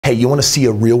Hey, you want to see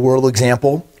a real world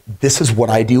example? This is what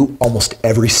I do almost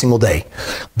every single day.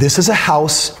 This is a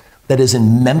house that is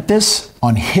in Memphis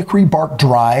on Hickory Bark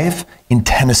Drive in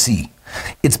Tennessee.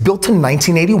 It's built in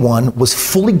 1981, was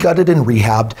fully gutted and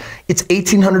rehabbed. It's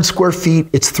 1,800 square feet,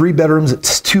 it's 3 bedrooms,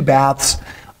 it's 2 baths.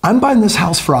 I'm buying this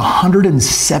house for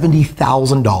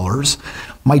 $170,000.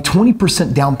 My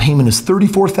 20% down payment is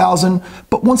 $34,000,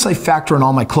 but once I factor in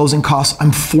all my closing costs,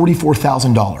 I'm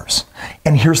 $44,000.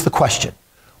 And here's the question.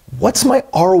 What's my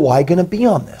ROI gonna be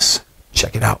on this?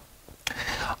 Check it out.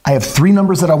 I have 3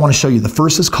 numbers that I wanna show you. The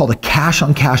first is called a cash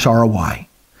on cash ROI.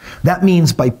 That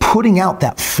means by putting out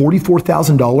that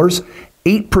 $44,000,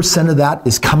 8% of that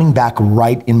is coming back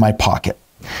right in my pocket.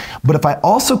 But if I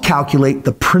also calculate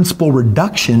the principal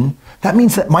reduction, that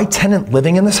means that my tenant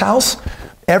living in this house,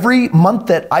 every month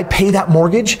that I pay that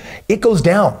mortgage, it goes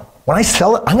down. When I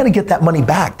sell it, I'm gonna get that money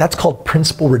back. That's called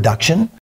principal reduction.